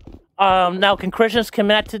 Now, can Christians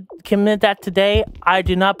commit that today? I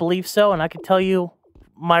do not believe so, and I can tell you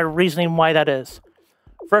my reasoning why that is.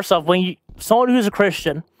 First off, when someone who's a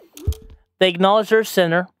Christian, they acknowledge they're a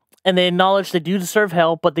sinner, and they acknowledge they do deserve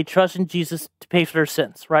hell, but they trust in Jesus to pay for their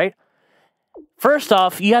sins. Right? First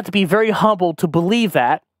off, you have to be very humble to believe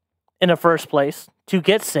that in the first place, to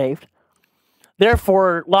get saved.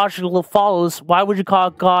 Therefore, logically follows, why would you call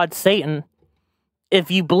God Satan if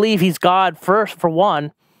you believe he's God first, for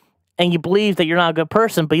one, and you believe that you're not a good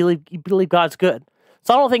person, but you believe God's good?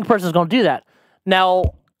 So I don't think a person's going to do that.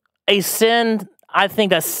 Now, a sin, I think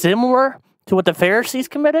that's similar to what the Pharisees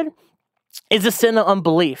committed, is a sin of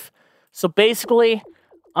unbelief. So basically,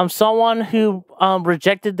 someone who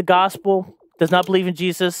rejected the gospel, does not believe in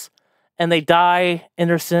Jesus, and they die in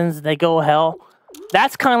their sins, and they go to hell.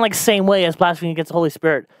 That's kind of like the same way as blaspheming against the Holy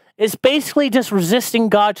Spirit. It's basically just resisting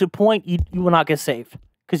God to the point you will not get saved,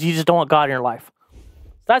 because you just don't want God in your life.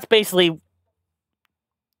 That's basically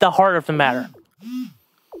the heart of the matter.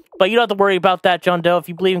 But you don't have to worry about that, John Doe. If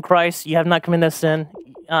you believe in Christ, you have not committed that sin,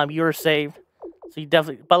 you are saved. So you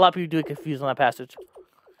definitely, but a lot of people do get confused on that passage.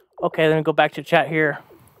 Okay, then go back to chat here.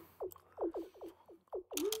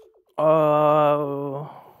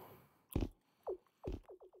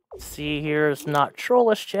 See here, it's not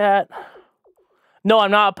trollish chat. No,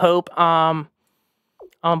 I'm not a pope. I'm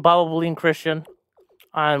a Bible-believing Christian,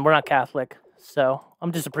 and we're not Catholic, so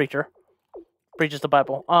I'm just a preacher. Preaches the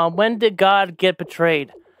Bible. When did God get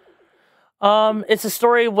betrayed? It's a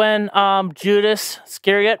story when Judas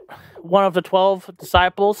Iscariot, one of the 12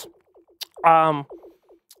 disciples,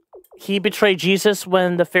 he betrayed Jesus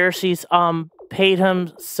when the Pharisees paid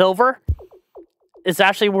him silver. It's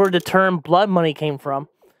actually where the term blood money came from.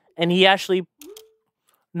 And he actually,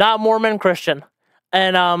 not Mormon, Christian.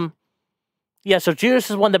 And yeah, so Judas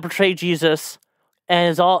is one that betrayed Jesus, and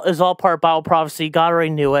is all part of Bible prophecy. God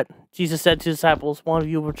already knew it. Jesus said to his disciples, "One of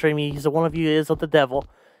you will betray me." He said, "One of you is of the devil."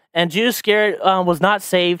 And Judas Iscariot was not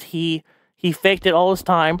saved. He faked it all his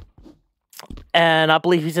time, and I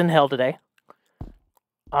believe he's in hell today.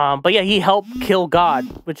 But yeah, he helped kill God,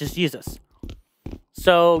 which is Jesus.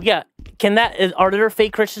 So yeah, are there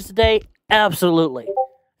fake Christians today? Absolutely.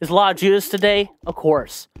 There's a lot of Judas today, of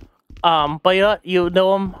course. But yeah, you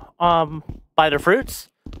know them by their fruits,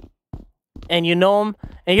 and you know them.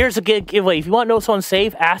 And here's a good giveaway: if you want to know someone's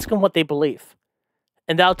saved, ask them what they believe,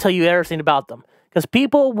 and that'll tell you everything about them. Because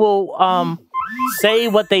people will say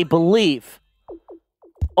what they believe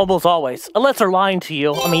almost always, unless they're lying to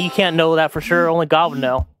you. I mean, you can't know that for sure. Only God would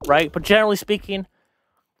know, right? But generally speaking,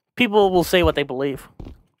 people will say what they believe.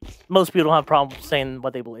 Most people don't have a problem saying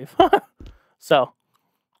what they believe. So,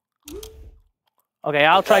 okay,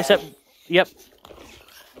 I'll try set. Yep.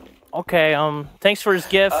 Okay. Thanks for his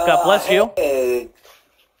gift. God bless you. Hey.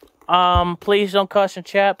 Please don't cuss in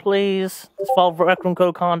chat. Please just follow Rec Room Code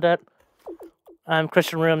of Conduct.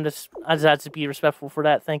 Christian Room. I just have to be respectful for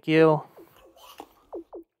that. Thank you.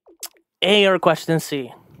 Any other questions?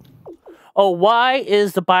 See. Oh, why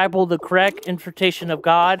is the Bible the correct interpretation of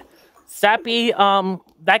God? Sappy,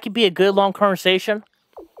 that could be a good long conversation.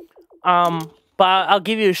 But I'll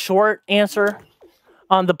give you a short answer.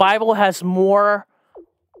 The Bible has more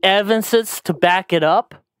evidences to back it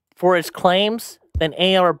up for its claims than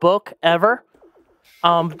any other book ever.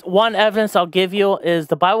 One evidence I'll give you is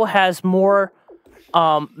the Bible has more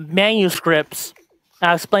manuscripts.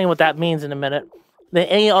 I'll explain what that means in a minute. Than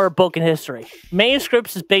any other book in history.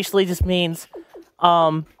 Manuscripts is basically just means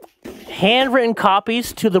handwritten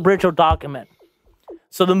copies to the original document.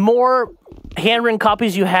 So the more handwritten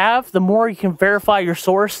copies you have, the more you can verify your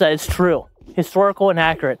source that it's true, historical, and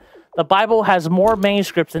accurate. The Bible has more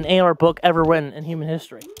manuscripts than any other book ever written in human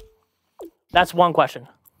history. That's one question.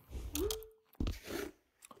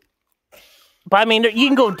 But I mean, you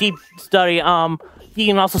can go deep study. You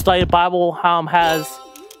can also study the Bible has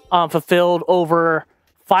fulfilled over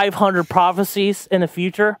 500 prophecies in the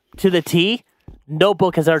future to the T. No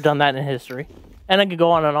book has ever done that in history. And I could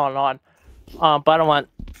go on and on and on. But I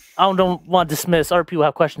don't want to dismiss. Other people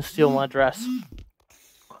have questions still want to address.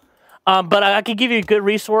 But I could give you a good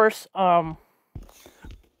resource.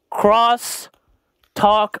 Cross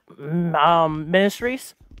Talk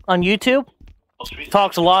Ministries on YouTube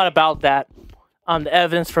talks a lot about that. The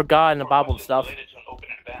evidence for God and the Bible and stuff.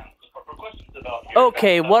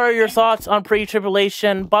 Okay, what are your thoughts on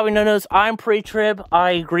pre-tribulation? Bobby Nonos, I'm pre-trib.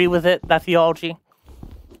 I agree with it, that theology.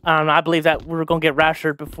 I believe that we're going to get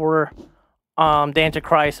raptured before the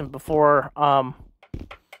Antichrist and before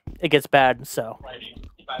it gets bad. So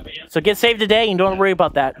get saved today and don't worry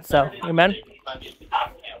about that. So, amen.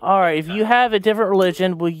 Alright, if you have a different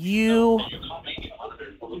religion, will you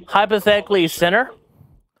hypothetically a sinner?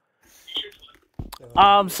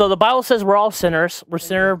 So the Bible says we're all sinners. We're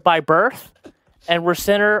sinner by birth. And we're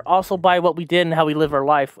sinner also by what we did and how we live our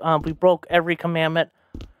life. We broke every commandment.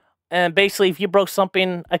 And basically, if you broke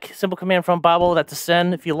something, a simple command from the Bible, that's a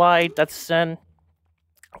sin. If you lied, that's a sin.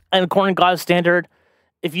 And according to God's standard,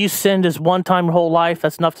 if you sinned as one time your whole life,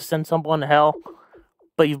 that's enough to send someone to hell.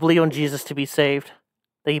 But you believe in Jesus to be saved,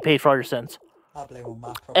 that he paid for all your sins.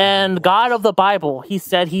 And God of the Bible, he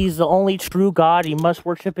said he's the only true God. You must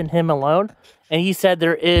worship in him alone. And he said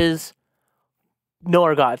there is no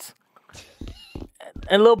other gods.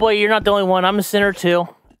 And little boy, you're not the only one. I'm a sinner too.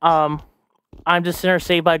 I'm just a sinner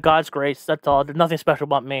saved by God's grace. That's all. There's nothing special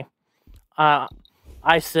about me. I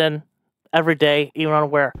sin every day, even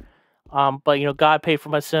unaware. But you know, God paid for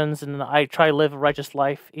my sins, and I try to live a righteous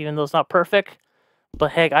life, even though it's not perfect.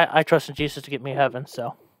 But heck, I trust in Jesus to get me to heaven.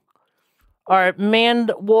 So, all right, Man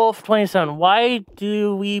Wolf 27. Why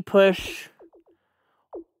do we push?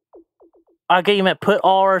 I get you meant put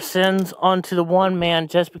all our sins onto the one man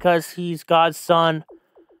just because he's God's son,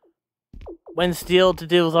 when still to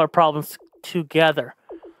deal with our problems together.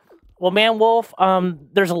 Well, Man Wolf,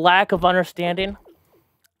 there's a lack of understanding.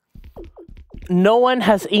 no one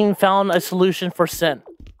has even found a solution for sin,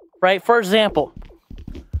 right? For example,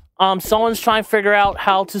 someone's trying to figure out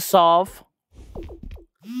how to solve,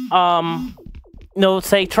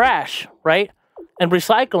 say trash, right? And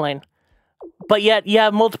recycling. But yet you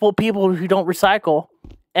have multiple people who don't recycle,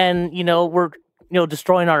 and, we're,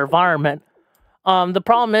 destroying our environment. The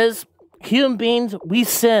problem is, human beings, we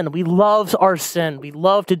sin. We love our sin. We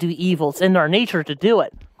love to do evil. It's in our nature to do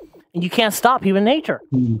it. And you can't stop human nature.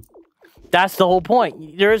 That's the whole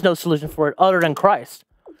point. There is no solution for it other than Christ.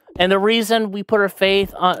 And the reason we put our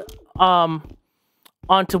faith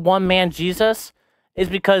onto one man, Jesus, is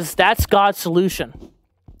because that's God's solution.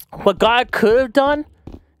 What God could have done,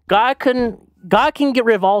 God can get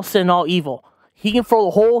rid of all sin and all evil. He can throw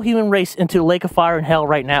the whole human race into a lake of fire and hell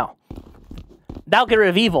right now. That'll get rid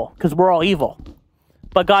of evil, because we're all evil.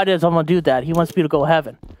 But God doesn't want to do that. He wants people to go to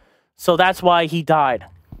heaven. So that's why he died.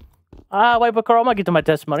 Wait, but Carl, I'm going to get to my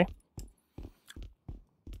testimony.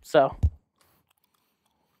 So.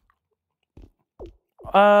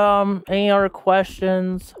 Any other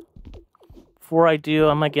questions? Before I do,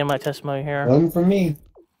 I might get my testimony here. None for me.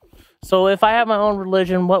 So if I have my own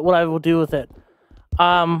religion, what would I do with it?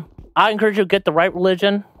 I encourage you to get the right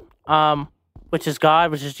religion, which is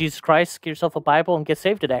God, which is Jesus Christ. Get yourself a Bible and get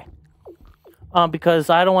saved today. Because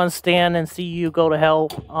I don't want to stand and see you go to hell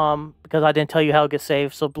because I didn't tell you how to get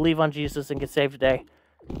saved. So believe on Jesus and get saved today.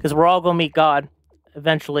 Because we're all going to meet God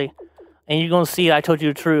eventually. And you're going to see I told you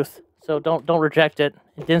the truth. So don't reject it.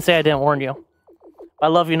 It didn't say I didn't warn you. I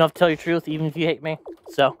love you enough to tell you the truth, even if you hate me.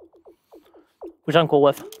 So, which I'm cool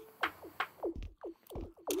with.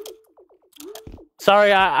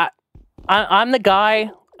 Sorry, I'm the guy.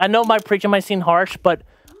 I know my preaching might seem harsh, but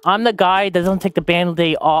I'm the guy that doesn't take the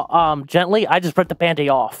Band-Aid off, gently. I just rip the Band-Aid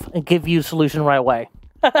off and give you a solution right away.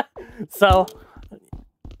 So,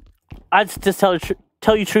 I just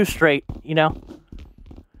tell you truth straight,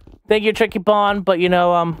 Thank you, Tricky Bond, but,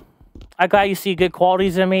 I got you see good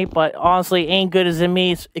qualities in me, but honestly, ain't good as in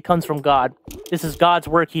me. It comes from God. This is God's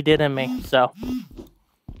work he did in me, so.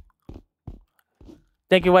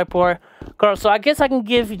 Thank you, White Boy. Carl, so I guess I can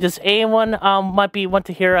give you, does anyone want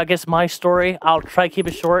to hear, I guess, my story? I'll try to keep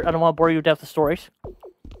it short. I don't want to bore you to death with stories.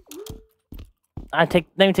 Let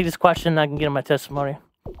me take this question and I can get in my testimony.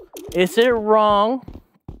 Is it wrong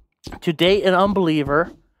to date an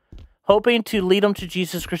unbeliever, hoping to lead them to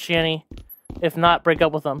Jesus Christianity, if not, break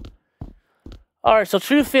up with them? Alright, so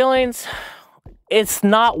true feelings, it's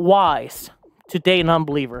not wise to date an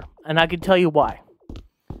unbeliever, and I can tell you why.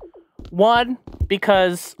 One,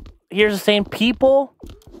 because here's the thing, people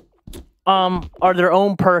are their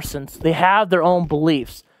own persons. They have their own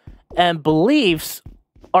beliefs, and beliefs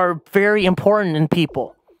are very important in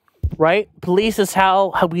people, right? Beliefs is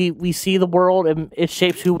how we see the world, and it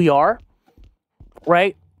shapes who we are,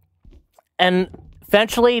 right? And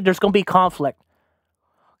eventually, there's going to be conflict.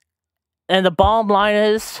 And the bottom line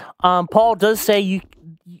is, Paul does say you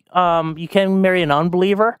can marry an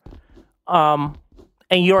unbeliever, and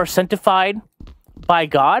you are sanctified by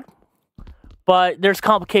God. But there's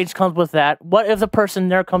complications comes with that. What if the person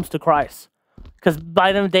never comes to Christ? Because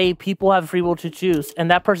by the end of the day, people have free will to choose, and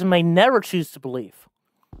that person may never choose to believe.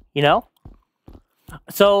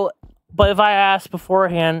 So, but if I ask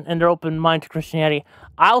beforehand and they're open mind to Christianity,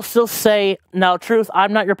 I'll still say, now, truth,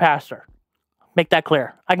 I'm not your pastor. Make that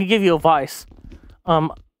clear. I can give you advice.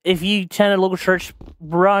 If you attend a local church,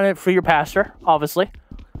 run it for your pastor, obviously.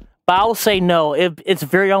 But I will say no. It's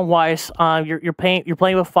very unwise. You're playing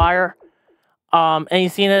with fire. And you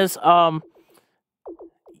see this.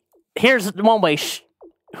 Here's one way.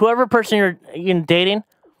 Whoever person you're dating,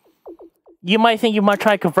 you might think you might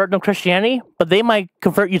try to convert them to Christianity, but they might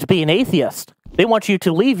convert you to be an atheist. They want you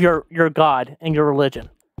to leave your God and your religion.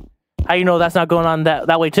 How you know that's not going on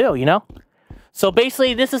that way too? So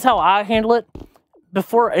basically, this is how I handle it.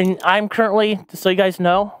 And I'm currently, just so you guys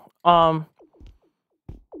know,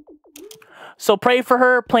 so pray for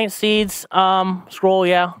her, plant seeds, scroll,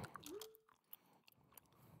 yeah.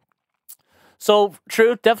 So,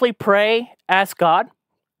 truth, definitely pray, ask God.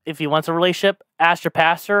 If he wants a relationship, ask your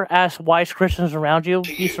pastor, ask wise Christians around you,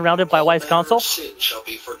 be surrounded by wise counsel. Sin shall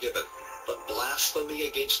be forgiven, but blasphemy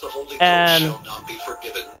against the Holy Ghost shall not be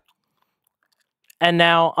forgiven. And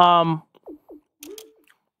now,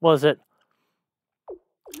 what is it?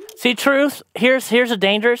 See, truth, here's the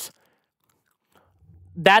dangers.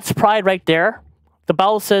 That's pride right there. The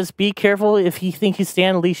Bible says, be careful if you think you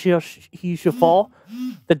stand, at least he should fall.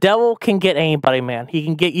 The devil can get anybody, man. He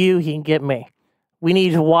can get you, he can get me. We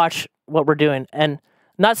need to watch what we're doing. And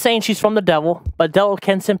not saying she's from the devil, but the devil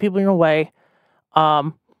can send people in your way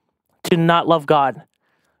to not love God.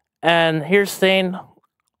 And here's the thing,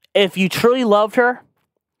 if you truly loved her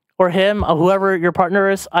or him or whoever your partner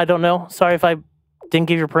is, I don't know. Sorry if I didn't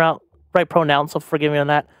give your right pronoun, so forgive me on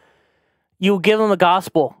that. You give them the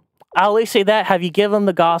gospel. I always say that. Have you given them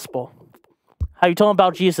the gospel? Have you told them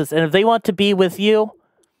about Jesus? And if they want to be with you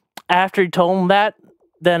after you told them that,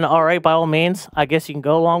 then all right, by all means, I guess you can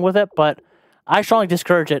go along with it. But I strongly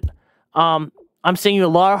discourage it. I'm saving you a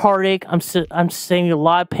lot of heartache. I'm saving you a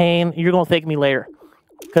lot of pain. You're going to thank me later.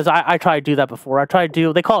 Because I tried to do that before. I tried to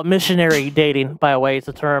do, they call it missionary dating, by the way. It's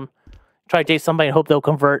a term. Try to date somebody and hope they'll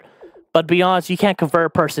convert. But to be honest, you can't convert a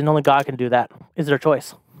person. Only God can do that. It's their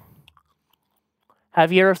choice.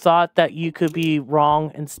 Have you ever thought that you could be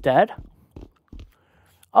wrong instead?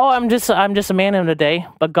 Oh, I'm just a man in a day,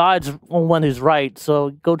 but God's the one who's right,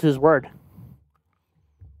 so go to his word.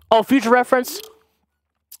 Oh, future reference.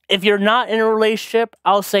 If you're not in a relationship,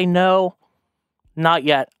 I'll say no, not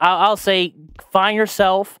yet. I'll say find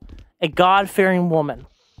yourself a God-fearing woman.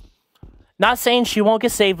 Not saying she won't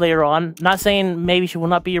get saved later on. Not saying maybe she will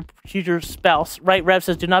not be your future spouse. Right? Rev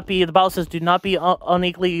says, the Bible says, do not be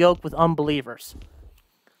unequally yoked with unbelievers.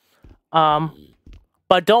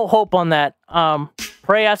 But don't hope on that.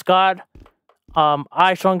 Pray, ask God.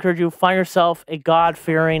 I strongly encourage you, find yourself a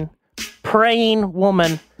God-fearing, praying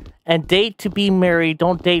woman and date to be married.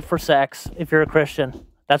 Don't date for sex if you're a Christian.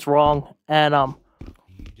 That's wrong. And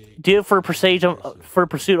do it for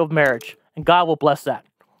pursuit of marriage. And God will bless that.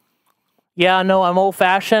 Yeah, I know I'm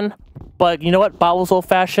old-fashioned, but you know what? Bible's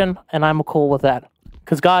old-fashioned, and I'm cool with that.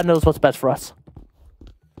 Because God knows what's best for us.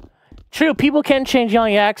 True, people can change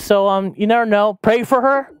young acts, so you never know. Pray for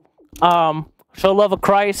her. Show the love of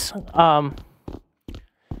Christ. But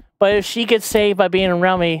if she gets saved by being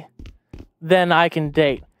around me, then I can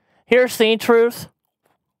date. Here's the truth.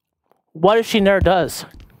 What if she never does?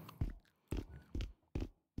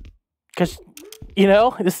 Because, you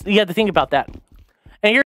have to think about that.